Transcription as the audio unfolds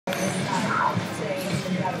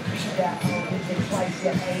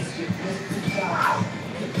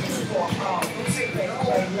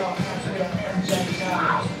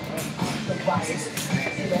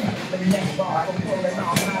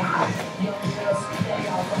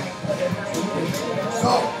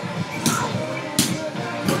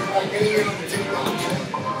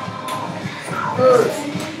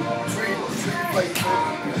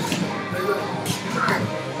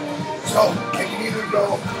So, I can either go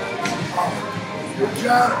your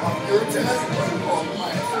jab, off your attack, or off my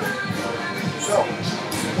attack. So,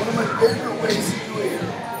 one of my favorite ways to do it here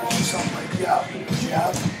is something like jab,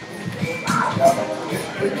 jab, jab, okay,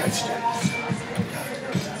 good catch jab.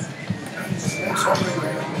 Next one right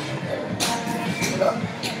here.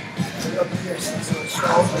 Put up here, so it's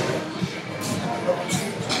slow.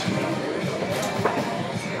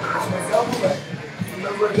 That's my double leg.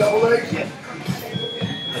 Remember a double leg? Yeah.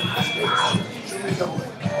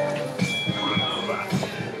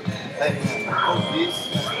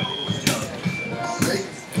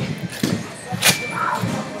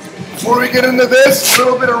 Before we get into this, a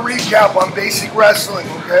little bit of recap on basic wrestling,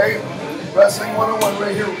 okay? Wrestling 101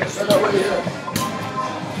 right here. We're gonna set that right here.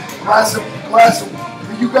 Glass of,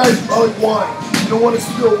 you guys probably wine. You don't want to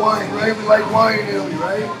steal wine, right? We like wine in Italy,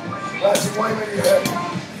 right? Glass of wine in your head.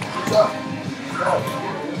 What's up? Go.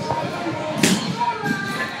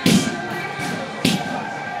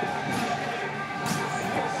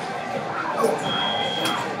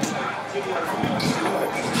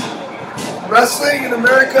 Wrestling in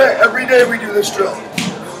America, every day we do this drill.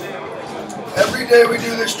 Every day we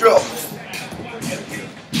do this drill.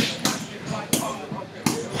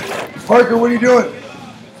 Parker, what are you doing?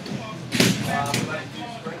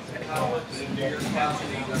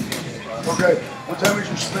 Okay, what time is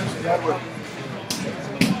your sprints in Edward?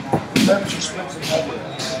 What time is your sprints in Edward?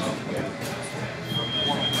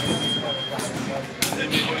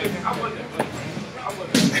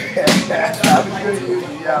 I was going to use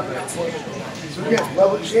the yeah, so again,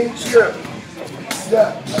 level change here.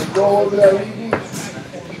 Yeah, I go over that reading.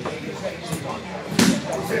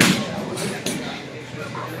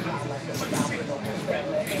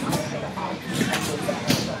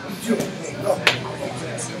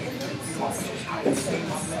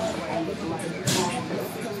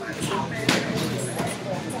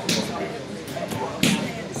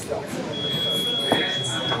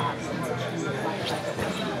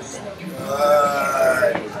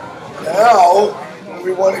 Now, when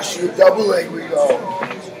we want to shoot double leg, we go.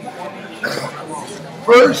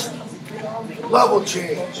 First, level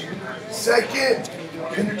change. Second,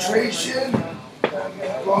 penetration.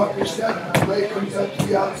 Go off your step, leg comes up to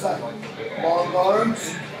the outside. Long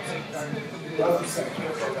arms.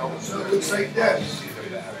 So it looks like this.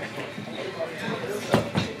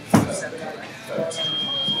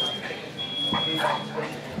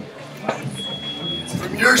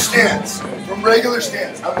 From your stance, from regular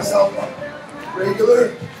stance, I'm a southpaw.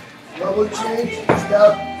 Regular, level change,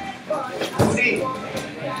 step, right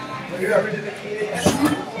here,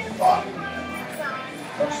 shoot, pop.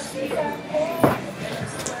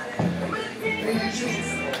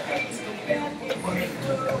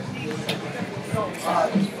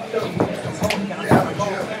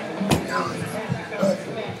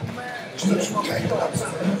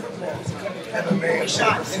 MMA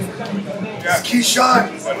shots. Yeah, Keyshawn,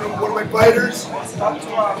 one of my fighters.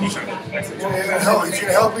 He's gonna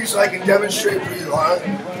help me so I can demonstrate for you, huh?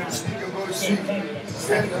 So you can go to sleep.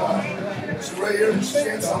 Stand so right here,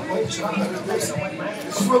 stand someplace.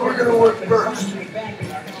 This is what we're gonna work first.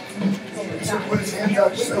 He's gonna put his hands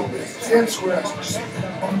out just like this. Stand square.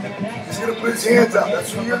 He's gonna put his hands out.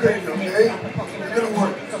 That's what you're gonna do, okay? You're gonna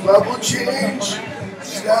work level change,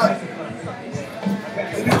 step,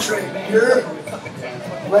 penetrate here.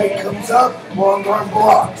 Leg comes up, long arm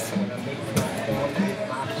blocks.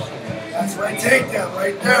 That's my takedown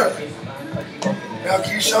right there. Now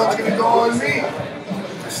Keyshawn's gonna go on me.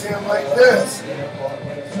 Stand like this.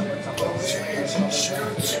 Level change, he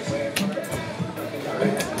shoots.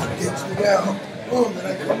 Gets me down. Boom, then I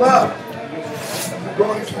come up. I'm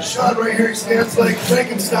going to Keyshawn right here, he stands like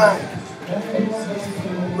Frankenstein.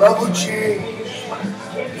 Level change.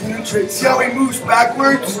 Penetrate. See how he moves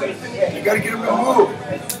backwards? You gotta get him to move.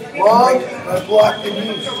 Long, and I block the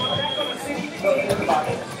knee.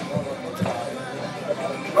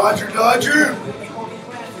 Roger Dodger.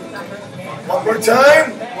 One more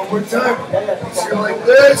time. One more time. See like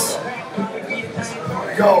this. There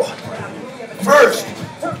we go. First,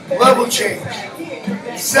 level change.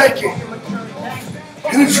 Second,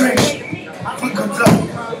 penetration. Foot comes up.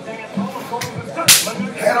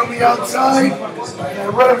 Head on the outside.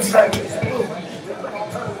 And right side.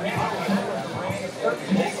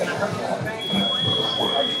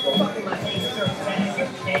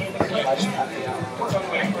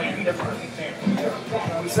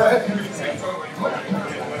 that?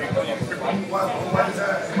 What is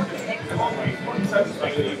that?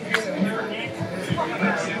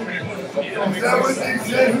 Is that what they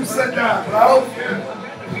said? Who said that, bro?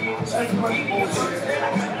 That's a bunch of bullshit.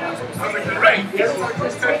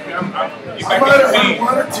 I might have heard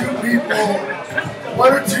one or two people,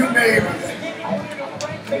 one or two names.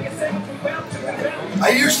 I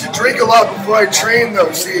used to drink a lot before I trained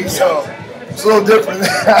though, see, so it's a little different.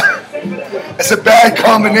 It's a bad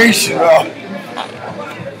combination, bro.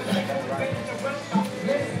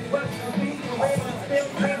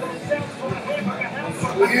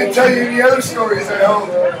 We didn't tell you any other stories, I hope.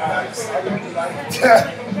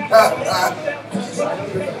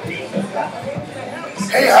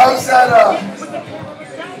 Hey, how's that,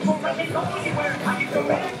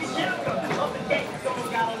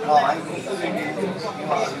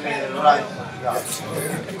 Right.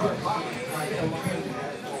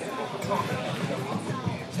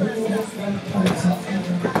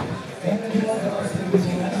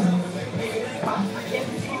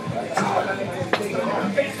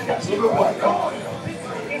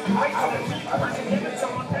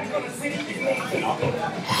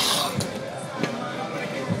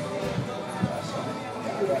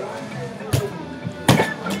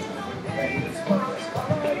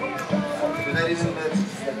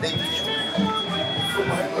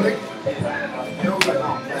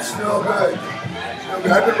 It's no good.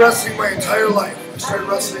 I've been wrestling my entire life. I started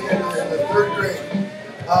wrestling in the 3rd grade.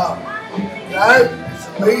 That is a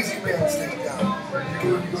lazy man's takedown. You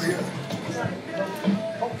go here.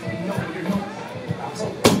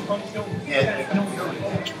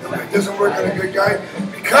 It doesn't work on a good guy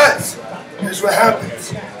because here's what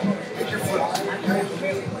happens. Take your foot off, okay?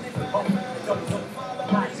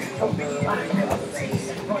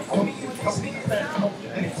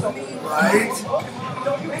 Right?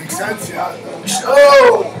 Makes sense, yeah.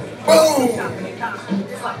 Oh! Boom!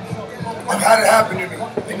 I've had it happen to me.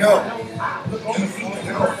 I know.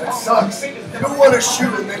 It sucks. You don't want to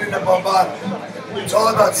shoot and then end up on bottom. It's all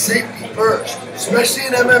about safety first, especially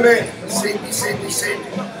in MMA. Safety, safety, safety.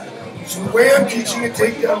 So the way I'm teaching a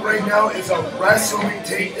takedown right now is a wrestling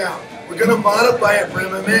takedown. We're going to modify it for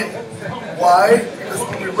MMA. Why? Because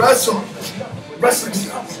when we wrestle, wrestling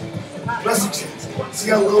stance. Wrestling stance. See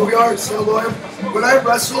how low we are? See how low I am? When I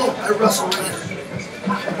wrestle right here.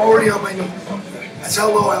 I'm already on my knee. That's how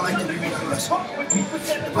low I like to be when I wrestle.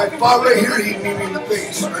 If I fought right here, he'd meet me in the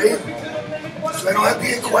face, right? So I don't have to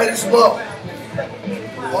get quite as low.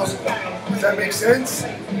 Awesome. Does that make sense?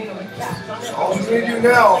 So all we're going to do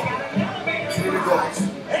now, here we go.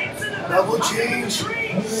 Double change,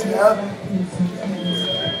 snap.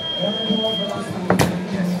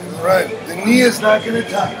 Alright, the knee is not going to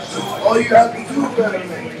touch. So all you have to do for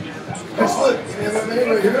MMA. Just look, MMA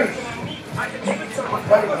right here.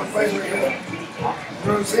 I'm fighting right here. You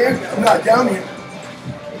know what I'm saying? I'm not down here.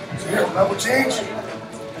 So here, double change.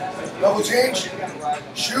 Double change.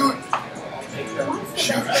 Shoot.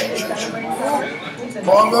 Shoot, shoot, shoot, shoot.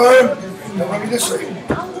 Long arm. Now run me this way.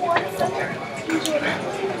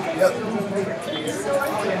 Yep.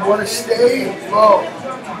 You want to stay low.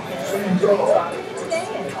 So you go.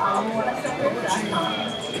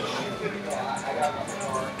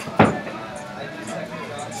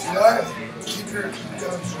 See that? Keep your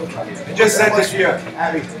I just said this here,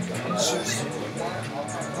 Abby. It's just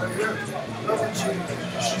right here. Double change.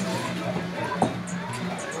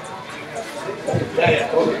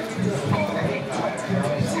 Yeah, totally.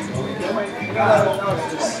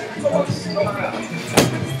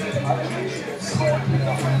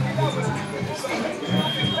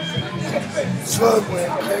 Slow way,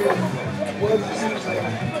 okay?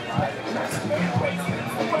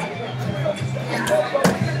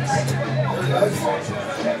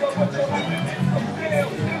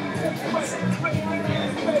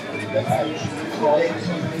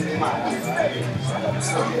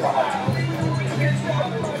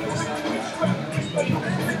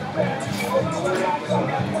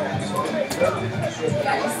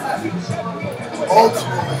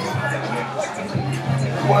 Ultimately,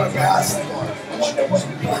 you want to pass the bar.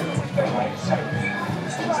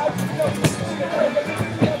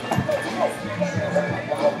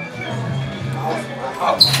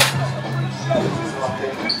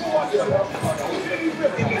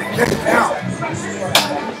 Get it now.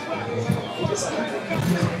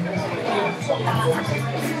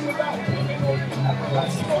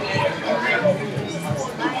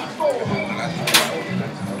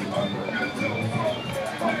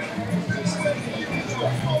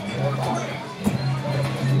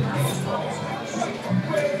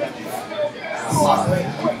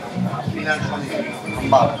 Final con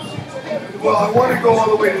Baba. Well, I want to go all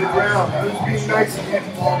the way to the ground. I was being nice and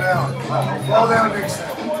didn't fall down. Fall down next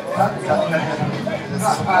time.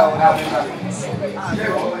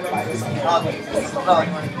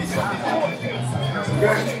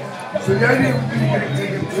 Okay. So the idea would be to take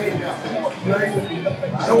him clean down. Right?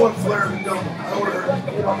 I don't want to flare him down. I don't want to hurt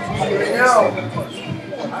him. Right now,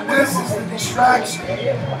 this is the distraction.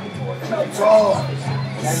 It's all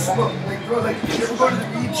like, bro, like, you ever go to the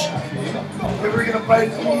beach? You ever get a bite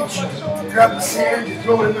at the beach? Grab the sand, you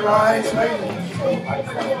throw it in their eyes, right?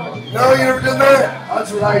 No, you never done that?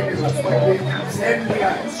 That's what I do. It's like sand in the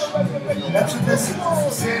eyes. That's what this is.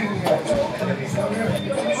 It's sand in the eyes.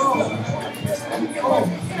 Oh.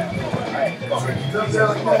 So he comes out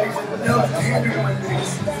like that. He's like, no, it's hand in my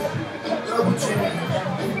face. Double chin.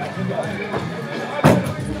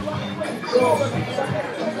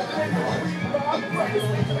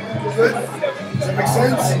 Good? Does that make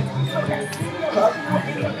sense?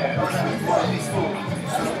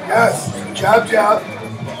 Yes. Jab, jab.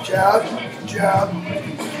 Jab, jab.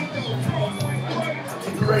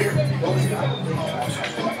 Keep it right here. Over here.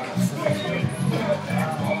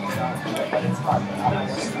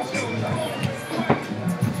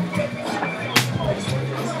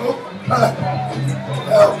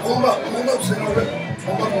 Pull him up so you're good.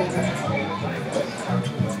 Pull him up a little bit.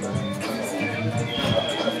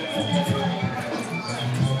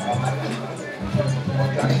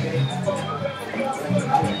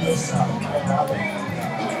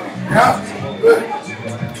 Yeah, good.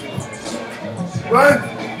 Run.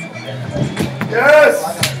 Yes.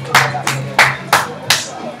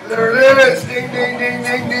 There it is. Ding, ding, ding,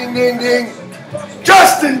 ding, ding, ding, ding.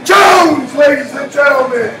 Justin Jones, ladies and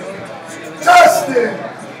gentlemen. Justin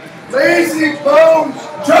Lazy Bones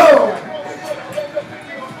Jones.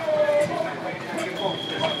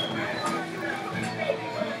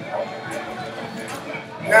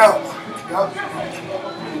 Now,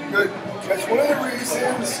 good. That's one of the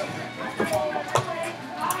reasons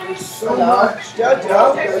there's so much.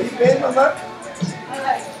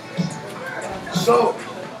 So,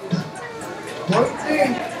 one thing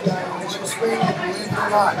that I should explain, believe it or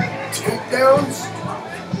not, takedowns,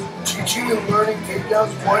 teaching and learning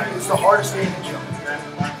takedowns, one is the hardest thing to jump.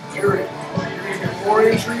 Period. You're going to get more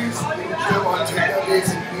injuries in the gym on takedown days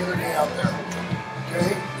than any other day out there.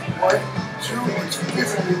 Okay? One. Two, it's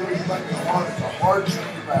physically really fucking hard. It's a hard thing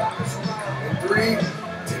to practice. And three, it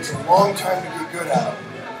takes a long time to get good at it.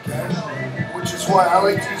 Okay? Which is why I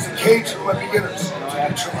like to use the cage for my beginners to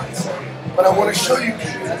neutralize. But I want to show you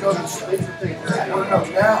people that know this. I want to know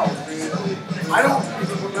now. I don't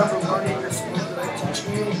even remember learning this move that I'm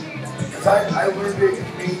teaching you because I learned it in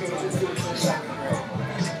maybe just in the second grade.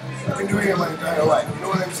 I've been doing it my entire life. You know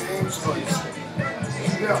what I'm saying? So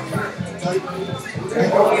yeah, we're going to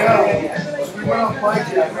go down. So we went off my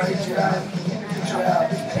jab, right? Jab, jab,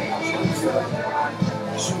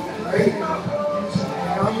 shoot, right?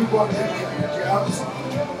 Now we walk in, jabs,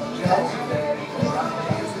 jabs,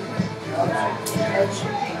 catch,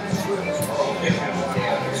 swings.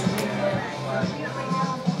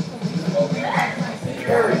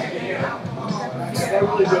 Carry. That's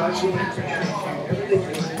really good.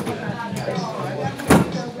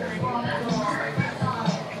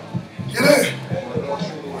 Get in.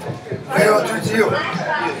 Hey, I'll turn to you.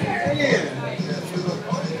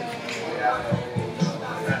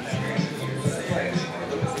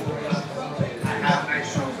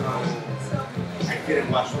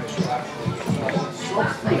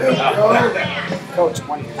 Coach,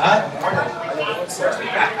 morning. Huh?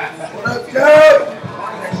 What up, Joe?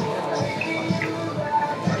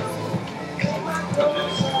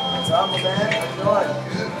 What's up, man? How you doing?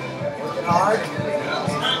 Working hard?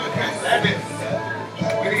 You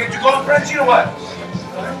gonna get your golf Frenchie or what?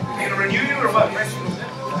 You gonna renew you or what? Frenchie?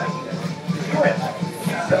 Do it.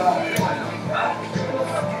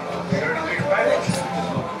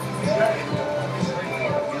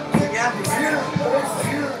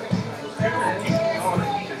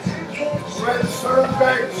 Red serve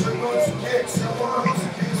back, so going some kicks.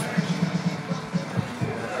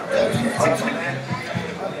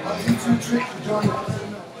 I'll teach you a trick for Johnny.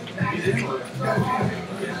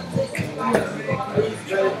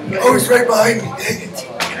 Oh, he's right behind me, dang it.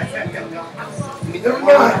 Never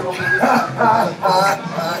mind.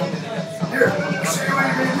 Here, I'll show you what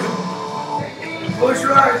you're going to do. Close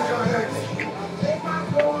your eyes, Johnny.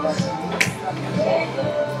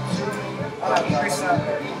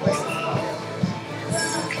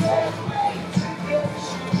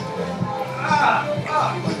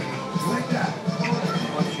 Like that.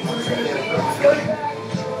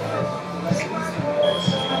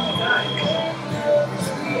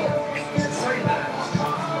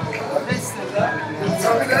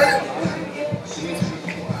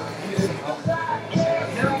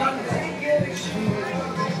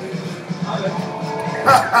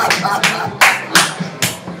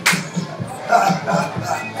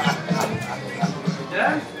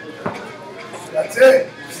 That's it.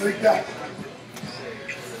 Just like that.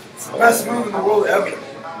 It's the best move in the world ever.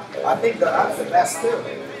 I think that's the best too.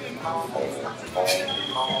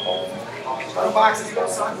 Shuttle boxes go,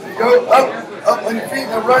 son. You go up on your feet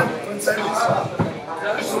and run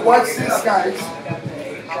sideways. So watch this, guys.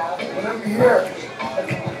 Whenever you're here,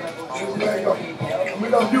 I'm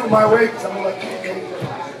going to do it my way because I'm going to let you take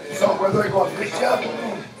it. So whether I go off this jab or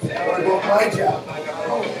I go off my jab.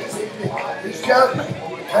 This jab,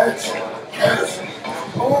 catch,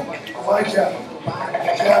 boom, my jab.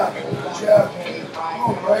 Jab,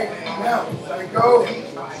 boom, right now. I go,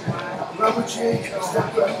 rubber change, I step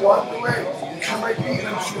back, walk away, turn my feet, and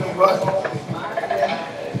I'm just going to run.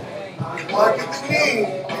 Lock at the knee,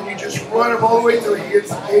 and you just run him all the way till he gets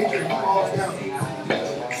the cage or he falls down.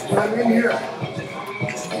 So I'm in here.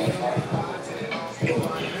 Here,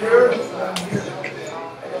 I'm here.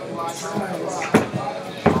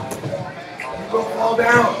 You go fall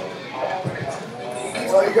down.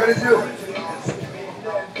 That's all you gotta do.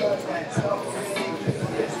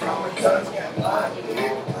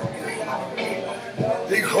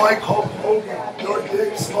 Big like Hulk Hogan. Your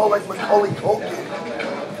dick small like Macaulay Culkin.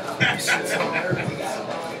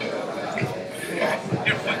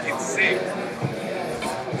 You're fucking sick.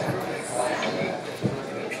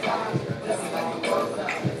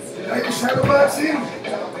 Like your shadow boxing?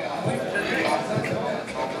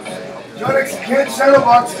 Jonix, you can't shadow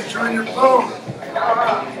box if you're on your phone.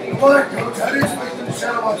 Come on, coach. How do you expect them to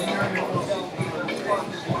shadow box if you're on your phone?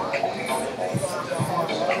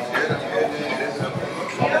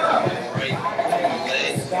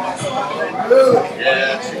 Really?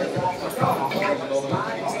 Yeah.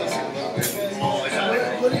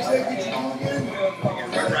 What exactly did you do again?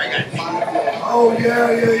 Oh, yeah.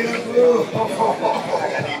 Blue.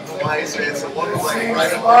 Twice, man. So one was like Same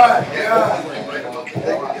right spot, up, yeah. right up the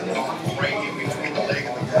leg, right in between the leg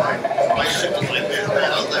and the groin. My shit was like this, man.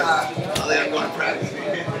 I was like, I'm going to practice.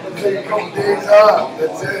 Take a couple days off.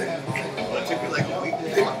 That's it. Well, it took me like a week to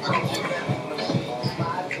get my fucking shit.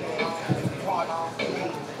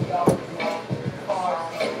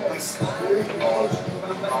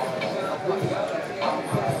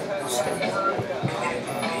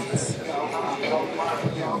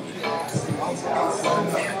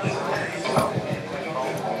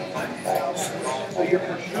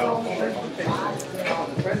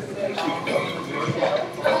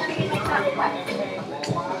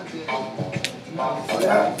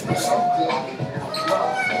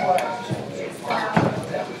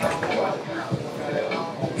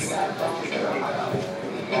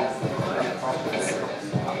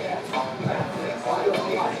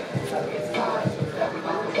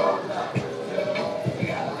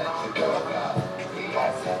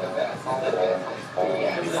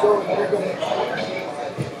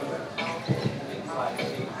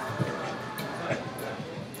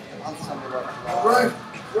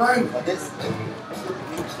 Run.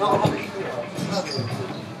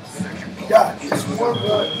 Yeah, it's more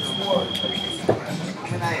blood. It's more.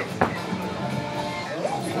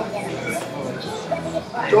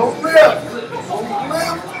 Don't lift.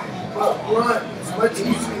 But run. It's much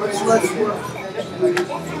easier, much less work.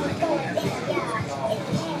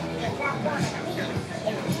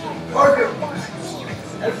 Parker.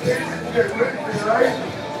 That's it. You're ready, right?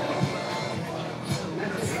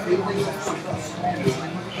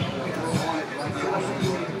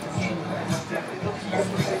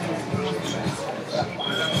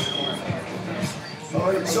 All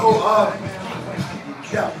right, so,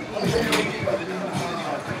 yeah.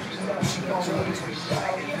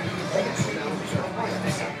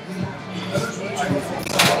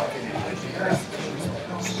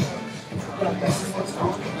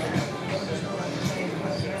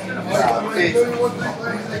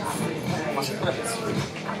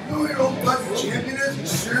 You know what the champion is? You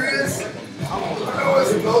serious? I know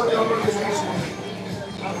it's a building organization.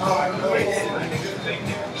 I know.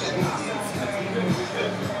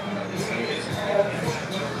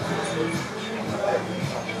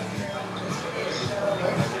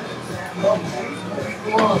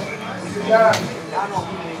 Come on. Get down.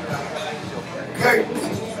 Okay.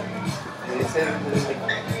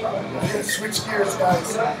 I'm going to switch gears, guys.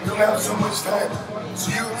 We don't have so much time. So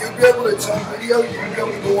you'll be able to, it's on video, you'll be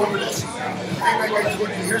able to go over this.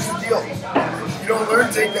 Here's the deal. You don't learn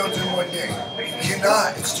takedowns in one day. You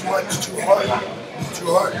cannot. It's too much. It's too hard. Too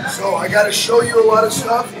hard. So I got to show you a lot of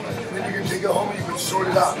stuff, and then you can take it home and you can sort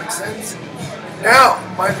it out. Make sense? Now,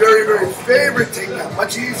 my very, very favorite takedown.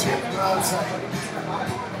 Much easier from outside.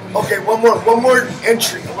 Okay, one more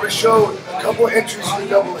entry. I want to show a couple entries for the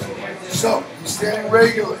double leg. So, I'm standing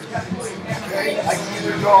regular. Okay? I can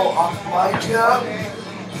either go off my jab,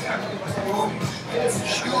 boom,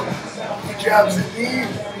 shoot. He jabs at me,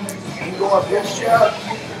 and go up his jab,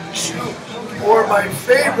 shoot. Or my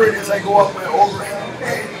favorite is I go up my overhand.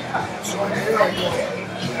 Okay? So here I go.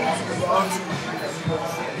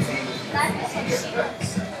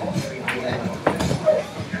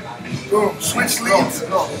 Boom. Switch leads.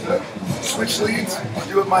 Switch leads. I'll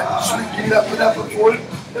do it my switch. Give me that. Put that foot forward.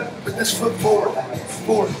 Put this foot forward.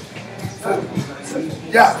 Forward. Forward.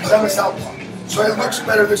 Yeah, because I'm a southpaw. So it looks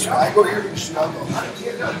better this way. I go here and shoot. I'll go.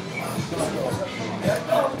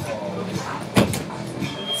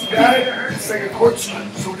 Got it? It's like a court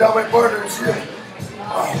shoot. So without my partner, it's here.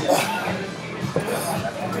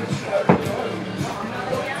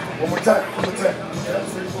 One more time. One more time.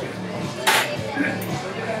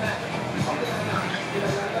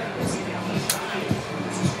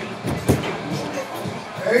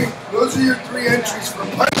 Okay, those are your 3 entries for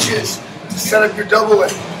punches to set up your double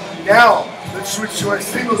leg. Now, let's switch to our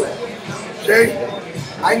single leg. Okay?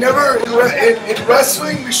 I never, in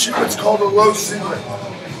wrestling, we shoot what's called a low single leg.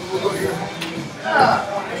 We'll go here.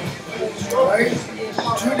 Right?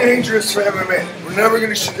 Too dangerous for MMA. We're never going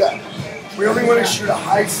to shoot that. We only want to shoot a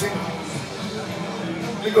high single.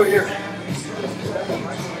 Let me go here.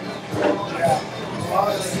 Yeah.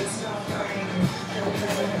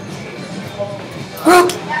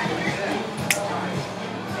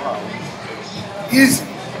 Easy.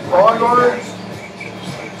 Long arms.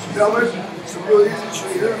 Stomach. It's real easy to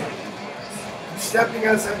here. Stepping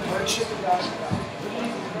as I'm punching.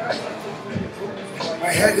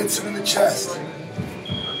 My head hits him in the chest.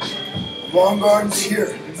 Long arms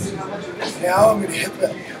here. Now I'm going to hit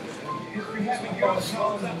that. Here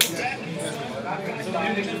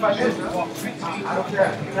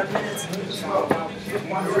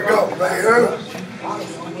we go, right here.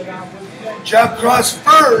 Jab cross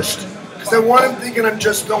first, because I want him thinking I'm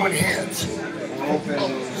just throwing hands.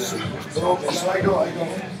 So I go.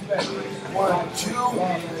 1, 2.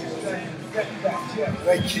 And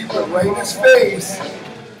I keep it right in his face.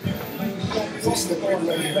 Just the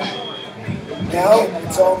right here. Now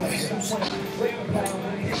it's all my hips.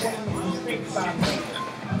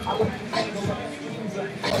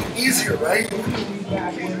 Easier, right?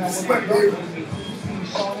 This is my favorite.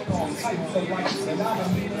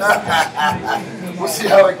 We'll see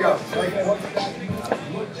how it goes. Right?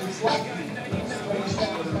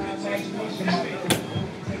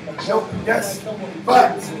 Nope, yes,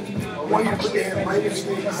 but I want you to put your hand right in his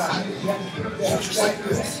face. So just like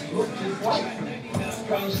this.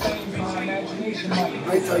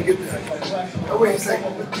 Wait till I get there. Oh, wait a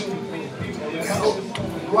second.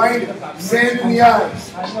 Right, sand in the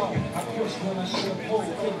eyes.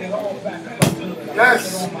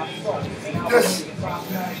 Yes. This.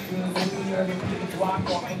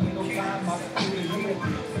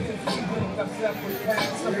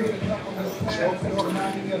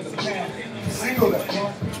 Single leg.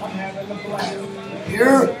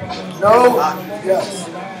 Here. No. Yes.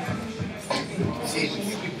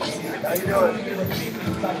 How you doing?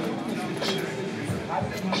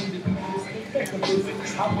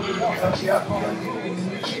 Yeah.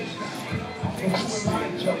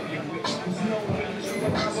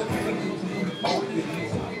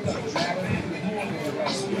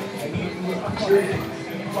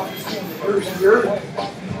 First here.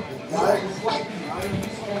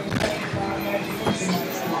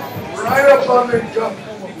 Right up on the jump.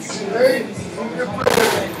 Right?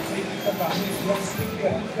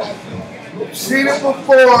 You've seen it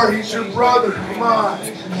before. He's your brother. Come on.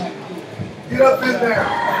 Get up in there.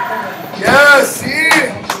 Yeah, see?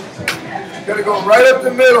 You gotta go right up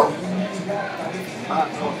the middle.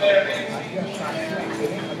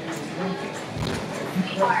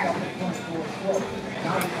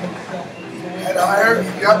 Head higher.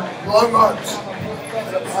 Yep. Long arms.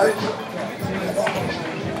 Head up high.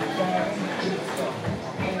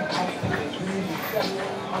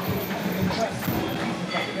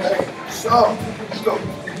 Okay. So, let's go.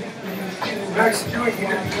 Next doing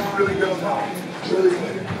here, really good now. Really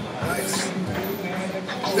good. Nice.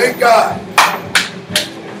 Thank God.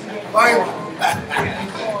 Finally.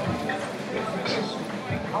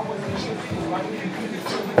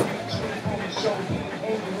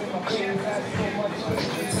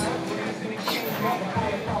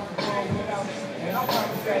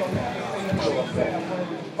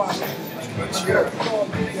 Let's hear it.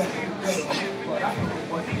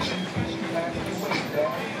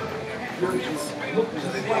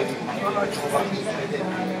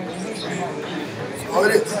 All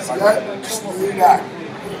it is, see that? Just lean back.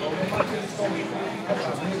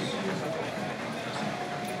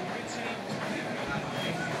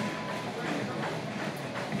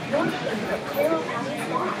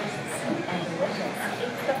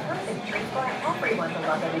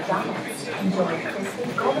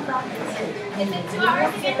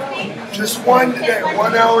 Just one today,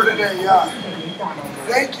 1 hour today, yeah.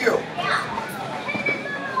 Thank you.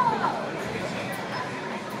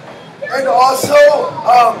 And also,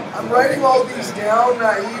 I'm writing all these down.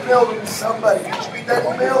 I emailed them to somebody. Did you get that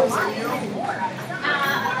email? Was that you?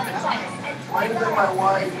 Might have been my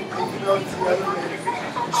wife. I emailed it to the other lady.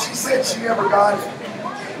 She said she never got it.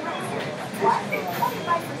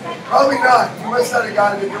 Probably not. You must not have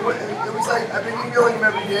got it. It was like, I've been emailing them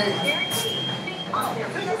every day.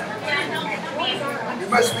 You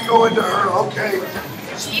must be going to her. Okay.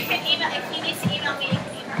 You can email, if he needs to email me, you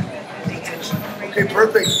can email me. Okay,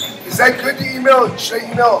 perfect. Is that good to email? Should I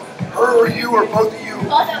email her or you or both of you?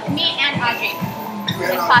 Both of me and Audrey.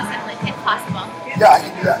 If possible. Yeah, I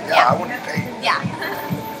can do that. Yeah, I want to pay. Yeah.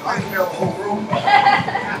 I email the whole room.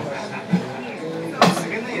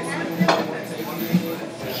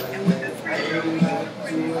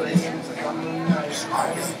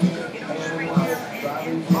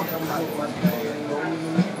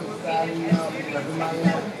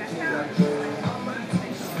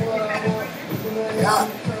 Yeah.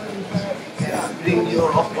 Bring your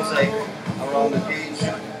opposite around the cage.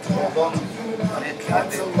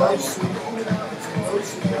 That's a low sleep.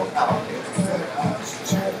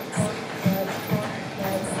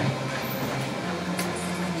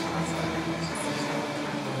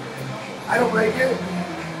 I don't like it.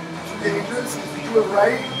 It's dangerous. If you do it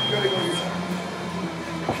right, you gotta go use it.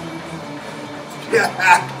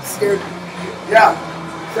 Yeah, scared. Yeah,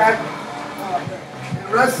 exactly. And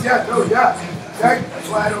the rest, yeah, no, yeah. Exactly. That's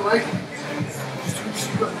why I don't like it. It's too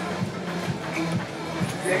stupid.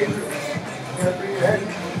 Dangerous. You gotta bring your head.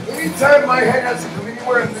 Anytime my head has to come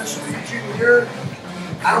anywhere in this region here,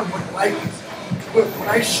 I don't like it. Look, when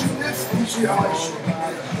I shoot this, let me see how I shoot.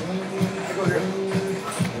 I go here.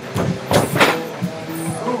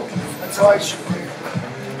 Boom. That's how I shoot here.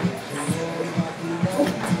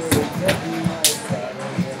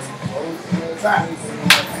 Back.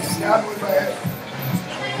 I stab with my head.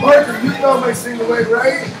 Parker, you know my single leg,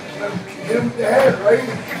 right? Hit him with the head, right?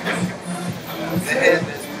 The head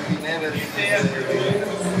is never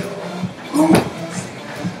Boom.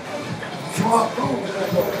 Come on, boom.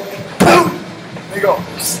 Boom. There you go.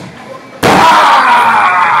 Ah!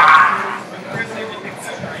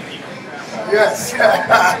 Yes.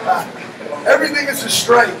 Everything is a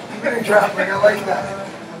strike. Even in grappling, I like that.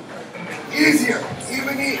 Easier.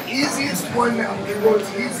 Even the easiest one now. They go to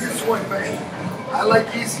the easiest one, man. I like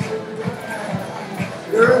easy.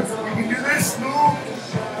 Here, you can do this move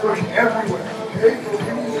from everywhere. Okay?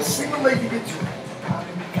 You need a single leg to get to it.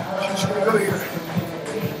 Just gonna go here.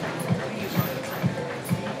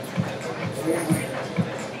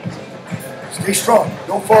 Stay strong.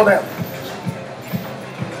 Don't fall down.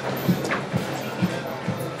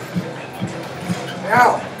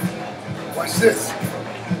 Now, watch this.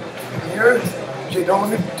 Here. Okay,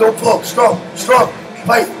 don't float. Strong.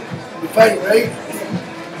 Fight. You're fighting, right?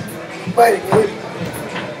 You're fighting, right?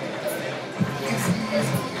 Easy.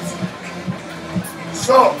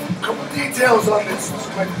 So, a couple details on this. This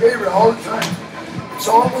is my favorite all the time. It's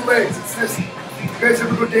all the legs. It's this. You guys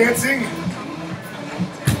ever go dancing?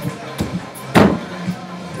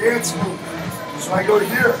 Dance move. So I go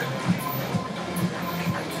here.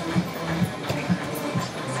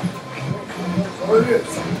 That's all it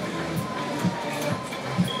is.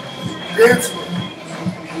 Dance move.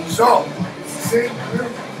 So, it's the same here.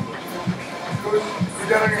 Go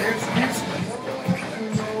down on your hands and knees.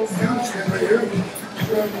 Huge stand right here.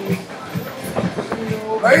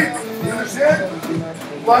 Right? You understand?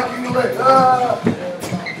 Blocking the leg.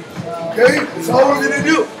 Okay? That's all we're going to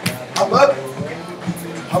do. Hop up.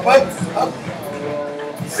 Up.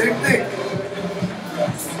 Same thing.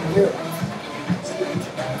 Here.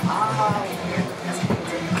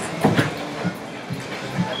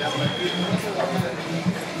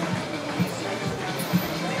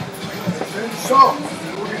 So,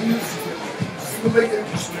 we're going to use single leg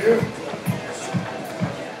interest here.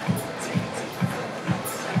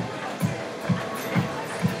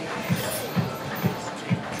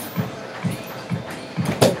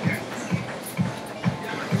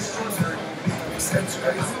 Makes sense,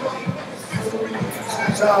 right?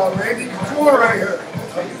 This is Randy Couture right here.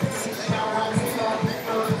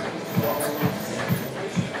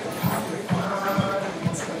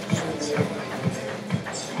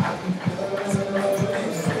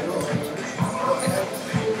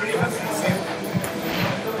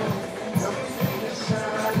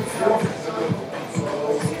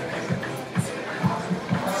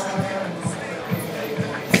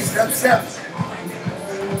 Step.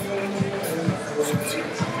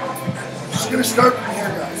 start from here,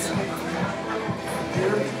 guys.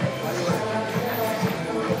 Here,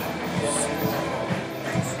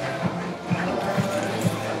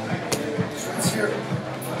 so it's here.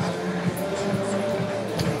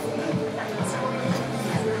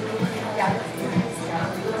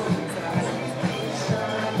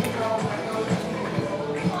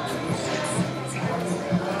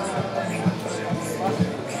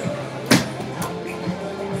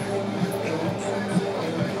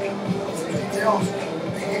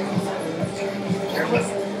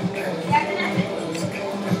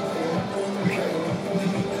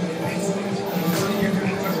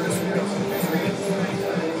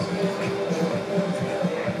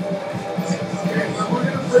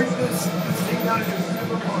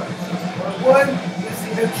 One is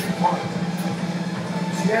the entry part.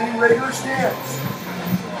 Standing regular stance.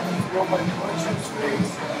 Throw my punch in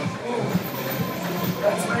space. Boom.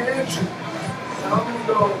 That's my entry. Now I'm going to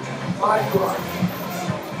go body lock.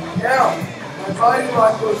 Now, my body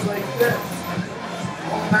lock goes like this.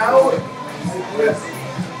 I'm out, I grip.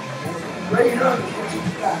 Right here on the edge of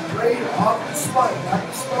the back. Right here, off the spine. Not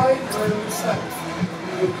the spine, right on the side.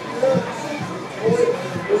 Pull it.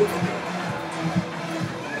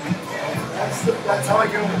 That's how I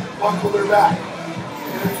can buckle their back.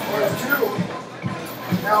 And there's part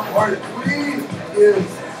 2. Now part 3 is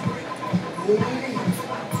lean.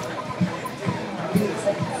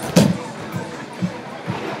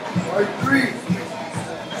 Part 3.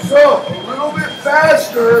 So a little bit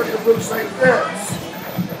faster, it looks like this.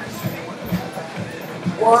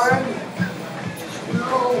 1,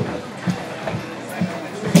 2.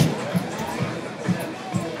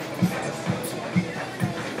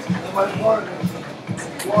 My partner.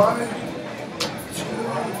 1, 2,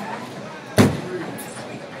 3.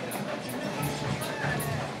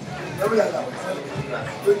 Remember that way.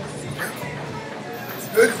 Good.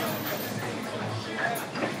 Good.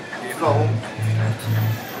 Keep going.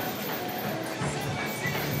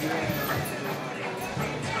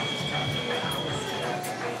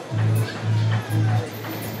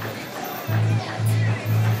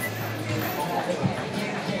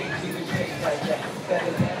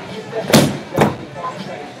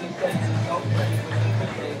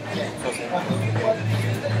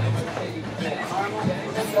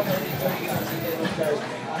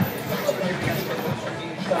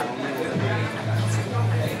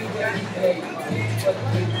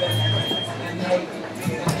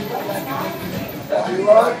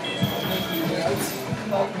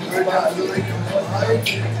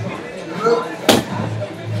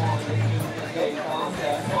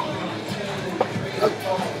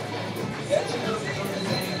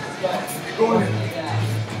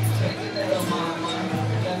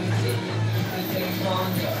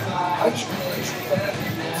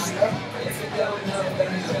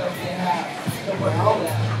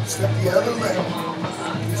 Step the other leg.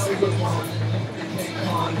 This thing goes long.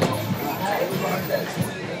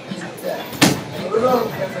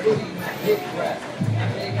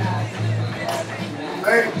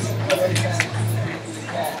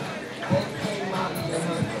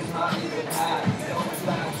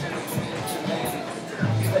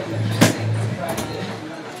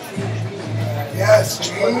 Yes,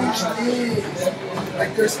 change these.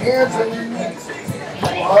 Like there's hands underneath.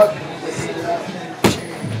 Walk.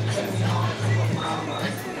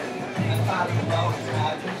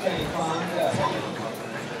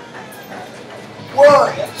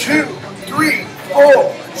 One, 2, 3,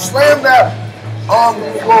 4. Slam that on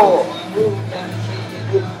the floor.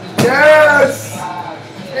 Yes.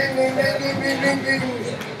 Ding, ding, ding, ding, ding, ding, ding.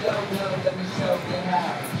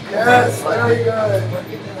 Yes, very good.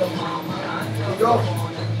 Here we go.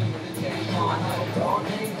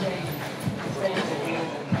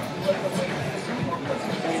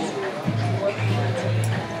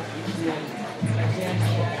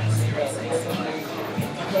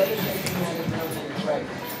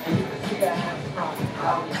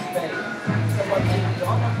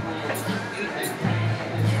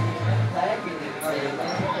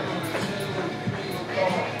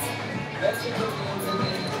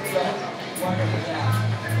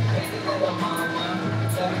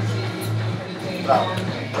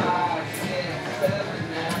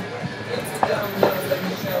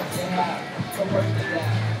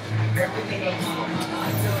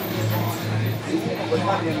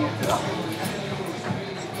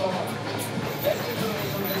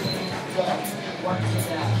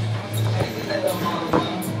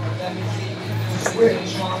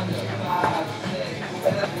 Switch.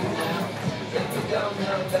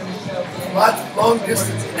 Lots of long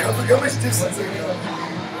distance. Look how much distance they go.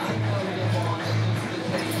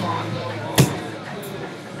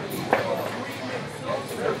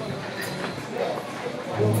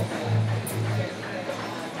 You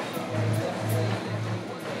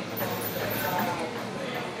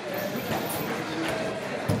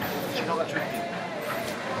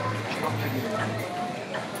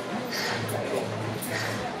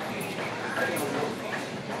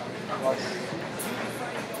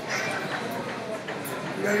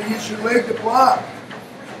gotta use your leg to block.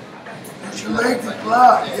 Use your leg to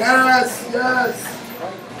block. Yes, yes.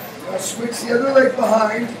 Now switch the other leg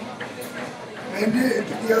behind. Bend it and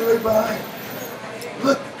put the other leg behind.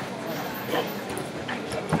 Look.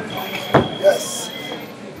 Yes.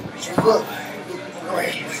 So look. Go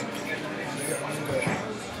ahead.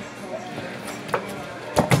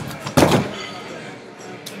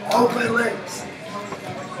 Hold my legs.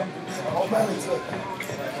 Hold my legs. Look.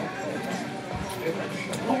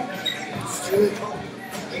 Straight.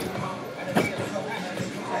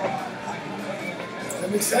 Does that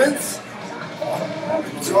make sense?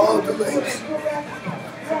 It's all of the legs.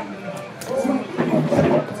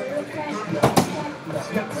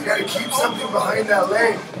 You gotta keep something behind that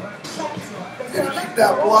leg. You gotta keep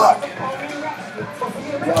that block.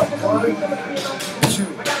 Block 1, 2.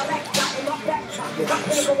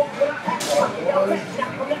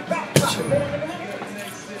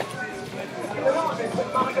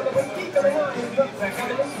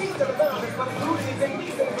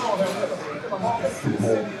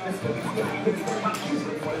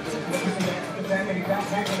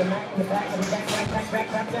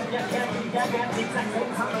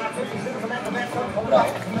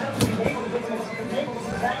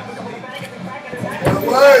 It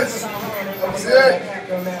was. That was it.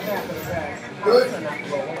 Good.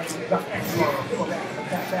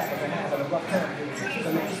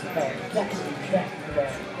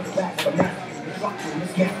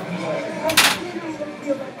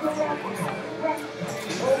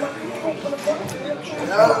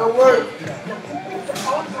 Yeah, that'll work.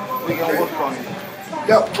 We're going to work on it.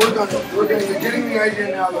 Yep, work on it. You're getting the idea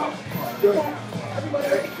now, though. Good.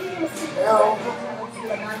 Okay. Now,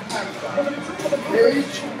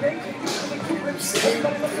 page. Same.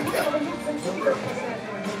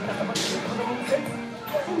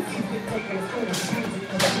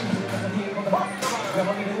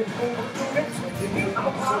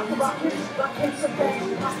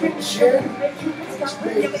 Chin.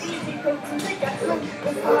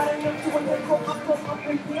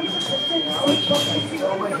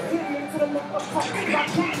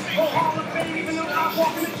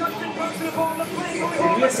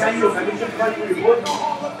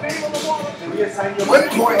 One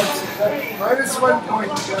point. Minus 1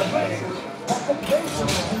 point.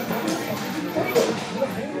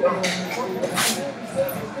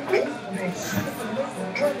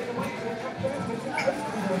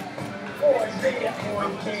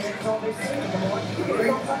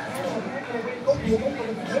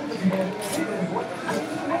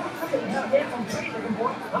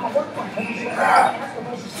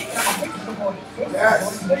 Yes,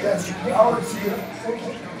 yes, power to you.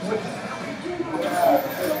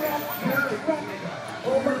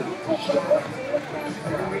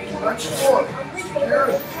 Much more. Here,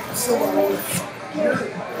 someone here.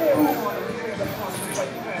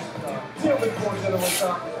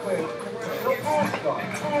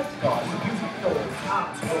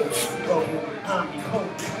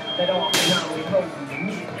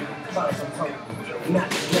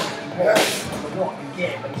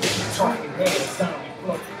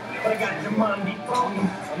 But I got your mind be flowing.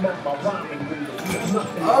 I'm not my rhyming with the wheels.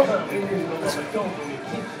 Nothing coming.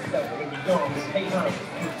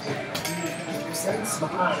 My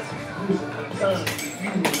eyes moving, my tongue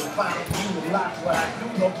using the final human life. What I do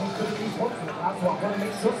know because these working a lot, so I want to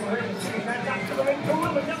make sure for everything that I'm going to do.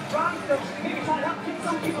 And just trying to maybe try to help get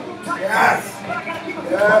some people who touch. Yes. But I gotta keep it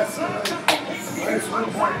Yes. Minus 1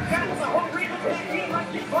 point. That's the whole reason that I feel like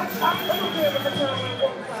this much. I'm a little bit of a time when I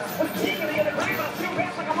walk by. But sneaking in the grave, I feel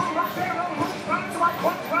bad like I'm on rock there on roof trying to like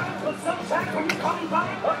what's right. But sometimes when you come by,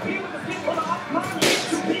 up here with the skin full of hot money, it's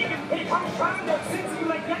too big and it comes trying to sing you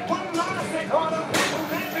like that one line. I said, hold up,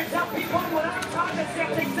 tell people when I'm trying to say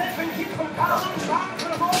they said and keep from calling, trying to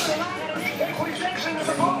put them over the line and they can't put section of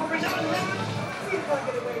the ball for another line. Seems like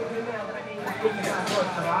get away with it now that I ain't like thinking I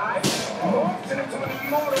was alive. More than a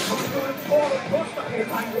 20 more, come to the border, push the head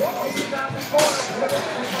like whoa, 2000.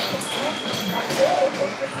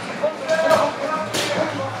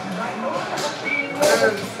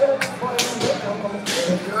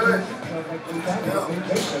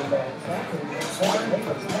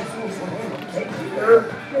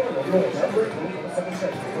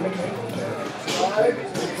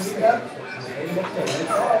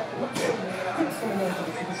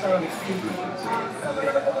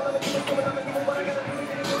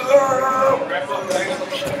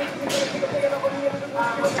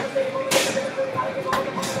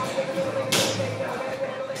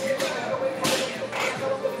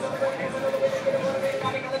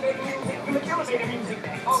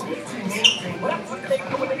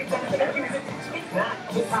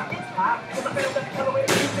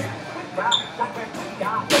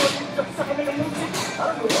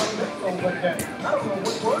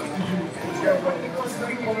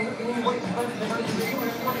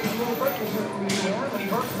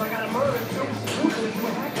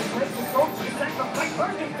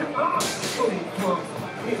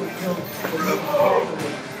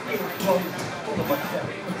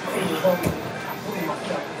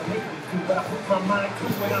 But I put my mind to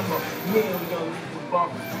it, I'm a million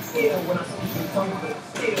bucks. Still, when I speak in tongues, but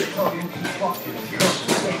still tongue you keep fucking.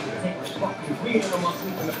 Take fucking real, I'm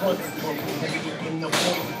sleeping the blood. Maybe in the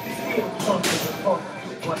voice, still something to fuck.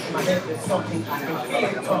 What's in my head, there's something I can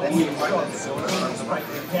feel. Talking in trust, so it's right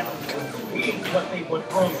together. It's what they want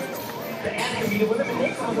from me. The attribute of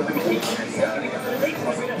elimination of the limitation.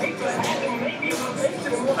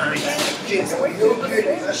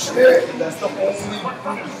 That's the only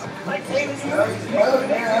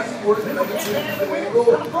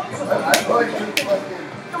I probably do fucking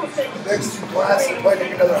next 2 classes, probably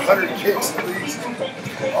take another 100 kicks at least.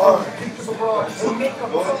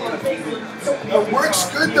 It works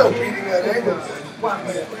good though, beating that angle. I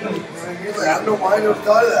don't know why I never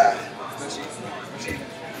thought of that.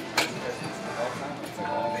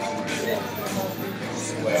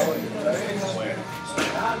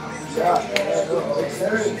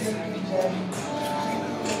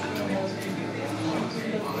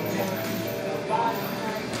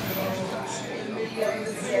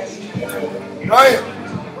 Ryan,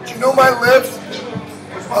 do you know my lift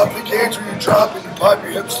was off the cage where you drop and you pop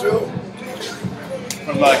your hips through?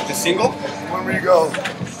 From like the single? When we go,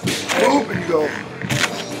 move and you go.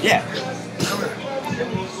 Yeah. Come here.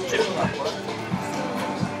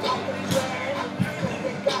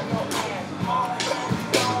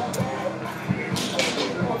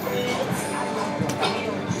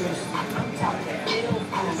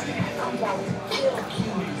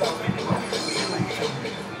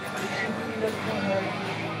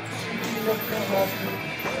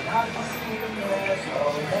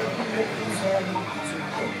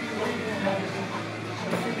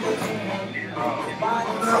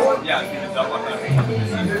 Yeah, it's up on that.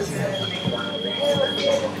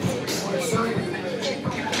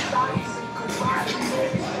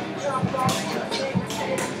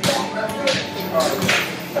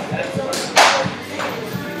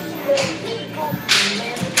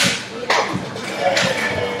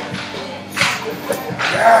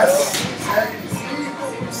 Yes, exactly. See,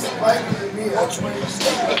 it's lighter than me. That's why it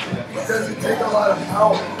doesn't take a lot of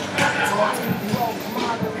power. It's all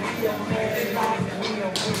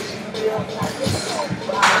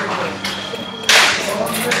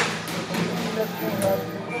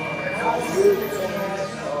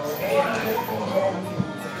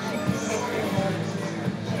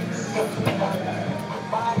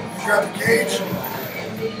grab the cage.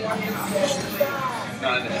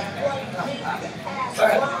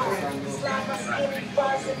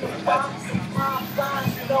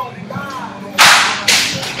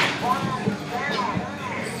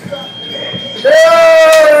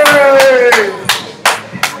 Yay!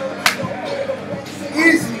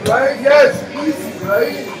 Easy, right? Yes, easy,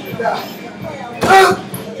 right? Yeah.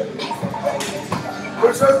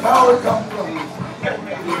 Where's our power come from?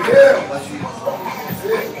 Yeah.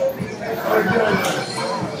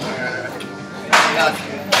 That's it.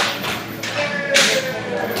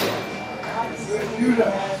 You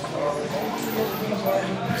know.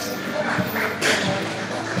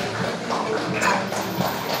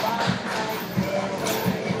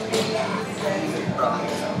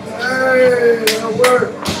 Hey, that'll work.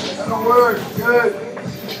 That'll work. Good.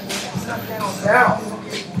 Now.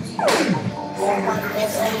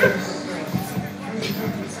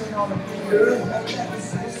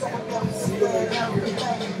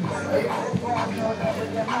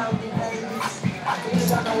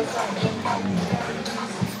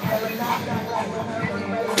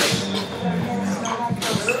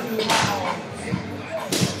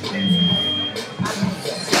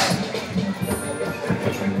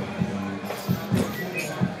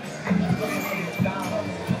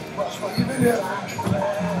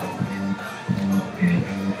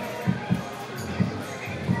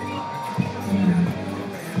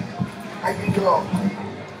 I can go.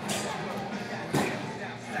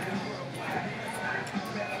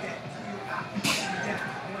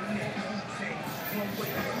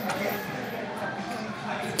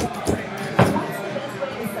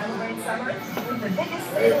 Celebrate summer.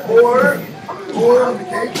 Four on the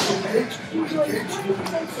cage.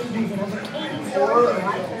 Four.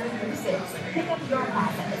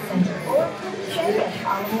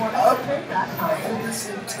 Up. Hold this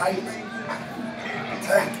in tight.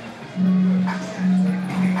 Tight.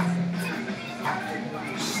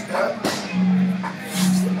 Step.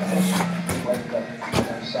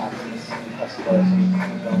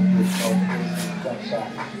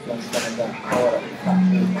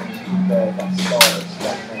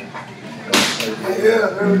 Yeah,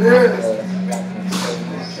 there it is.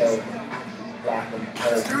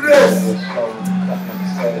 Let's do this.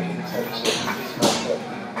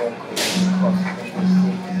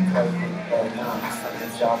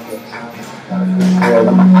 Girl,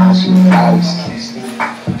 in my eyes, she eyes, can't sleep.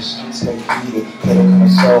 The streets, they beat it. Get it on my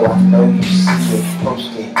soul, I know you see it.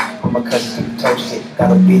 Post it, with my cousin, toast it.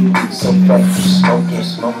 Got a big beat, so fat, you smoke it.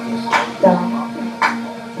 Don't lose it.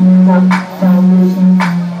 Don't lose it.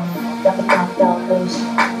 Don't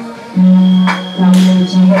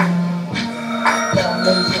lose your head. Don't lose your head. Don't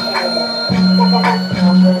lose your head.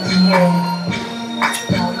 Don't lose your head. Don't lose your head.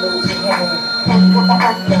 Don't lose your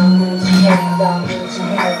head. Don't lose your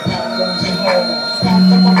head. Don't lose your head.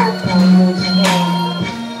 Don't lose your head.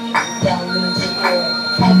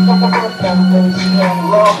 Don't lose your head.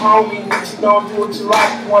 Love homie, but you don't do what you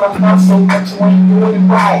like. You wanna hustle, but you ain't doing it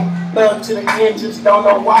right. Love to the end, just don't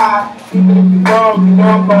know why. Even if you're wrong, you know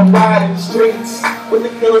I'm gonna ride in the streets with the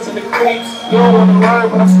killers and the creeps. You don't wanna learn,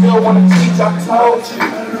 but I still wanna teach. I told you,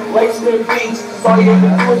 lace them beats, cause all you ever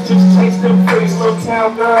do is just chase them freaks. Little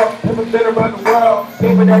town girl, never been around the world.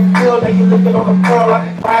 Maybe that feel that you're looking on the pearl, I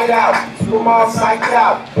can ride out. You them all psyched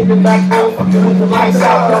out. In the back room, fucking with the lights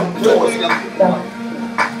out. Don't do it.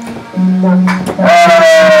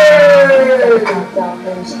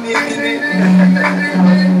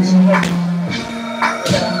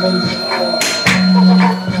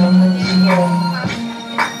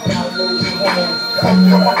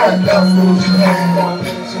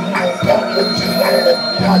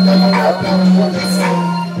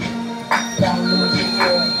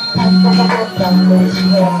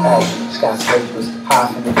 Skyscrapers, high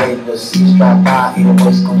from the Vegas, seats drive by, either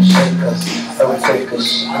way's gonna shake us. Overtake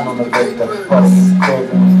us, I'm on the vapor, part of the crib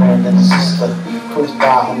and a friend and a sister. Cruise by,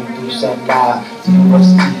 homie, do something live. To the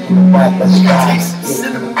west, in the back, let's drive.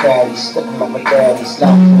 Get in the caddy, stepping like my daddy,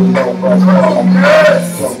 slap through a low buzz,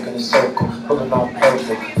 broke in a circle, pulling on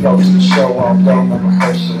perfect. Flows to the show, all day, no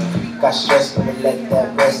rehearsal. Got stress, but I let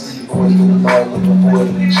that rest. These boys get annoyed with the wood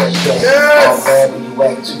in the chest. All bad when you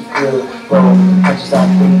act too good. Bro, punches out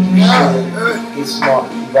think you should. Get smart,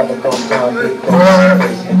 you rather go down, get those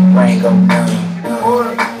face, make your brain go numb.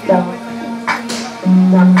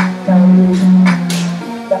 Don't lose it. Don't lose it.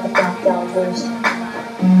 Don't lose your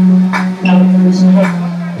head. Don't lose your head.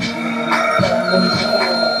 Don't lose your head.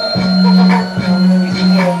 Don't lose your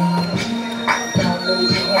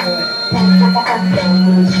head. Don't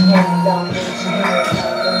lose your head. Don't lose your head.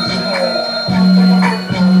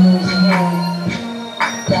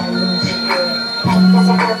 Don't lose your head. Don't lose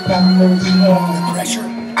your head. Don't lose your head. Pressure.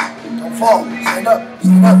 Don't fall. Stand up.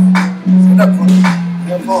 Stand up. Stand up, buddy.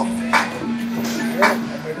 Don't fall.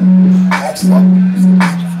 Excellent.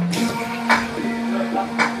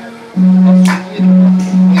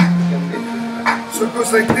 So it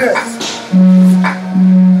goes like this.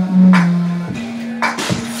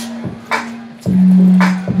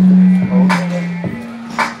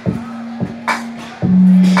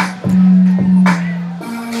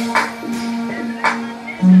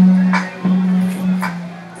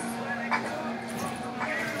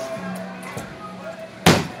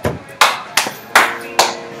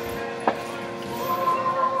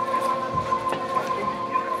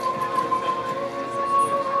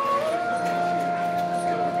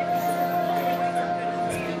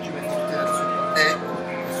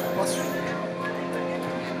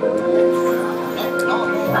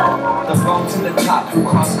 The road to the top, through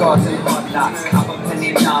cross guards and hard knocks. Cop a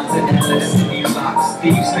penny of nines and endless city locks.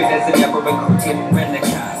 Thieves straight as they ever recruited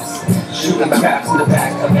renegades. Shooting caps in the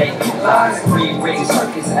back of 8 lies. Free ring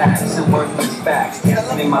circus acts and worthless facts.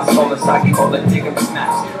 Dancing in my solar socket, all the digger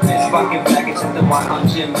snaps. This fucking baggage at the white on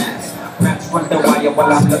gym mats. Rats run the wire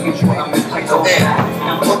while I'm looking for I'm in tight old hat.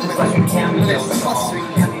 I'm just like a cameo song.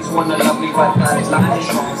 Wanna love me, but the line is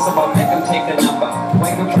strong, so I'll make them take a number.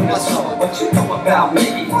 Wait from the soul, what you know about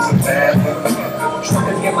me? It's a bad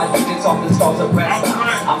truckers get my digits off the stalls of rest.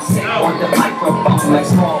 I'm sick on the microphone like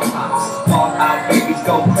smallpox. Fall out babies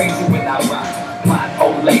go crazy when I rock. My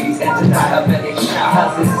old ladies enter diabetic shock.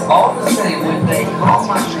 Cause it's all the same when they call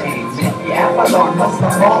my name. Yeah, I don't know the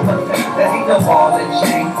Hall of Fame. There ain't no ball and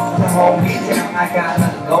chain to hold me down. I got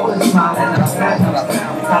a golden smile and a platinum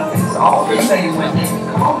crown. all the same when they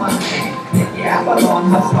call my name. Yeah, I belong,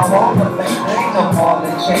 hustle all the way. There ain't no ball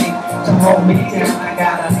and chain to hold me down. I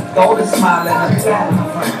gotta go to smile and a platinum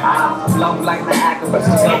friend. I'm low like the Agabus,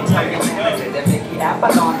 so don't tell your manager that Mickey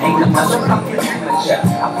Avalon ain't a motherfucking amateur.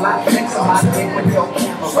 I fly flex on my dick with your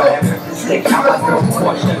camera. Ever stick out my girl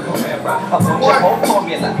Porsche Carrera. A bunch of whole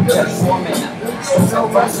formula, just warming up. Still no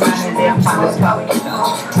rust line and they'll find us covered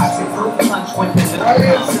lunch. I see fruit punch when the new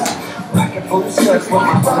comes. Rockin' boot skirts with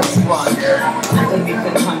my boots run. Underneath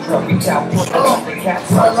the tundra, reach out, put it on the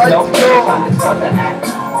cat's nuts. Don't find this other act.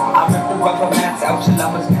 I rip the rubber mats out your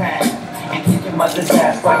lover's pad and kick your mother's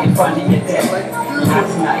ass right in front of your dad.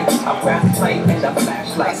 Last night, I grabbed plate and the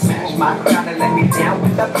flashlight smashed my crown and let me down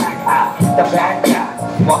with the black eye. The bad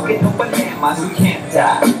guy, walking over landmines who can't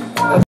die.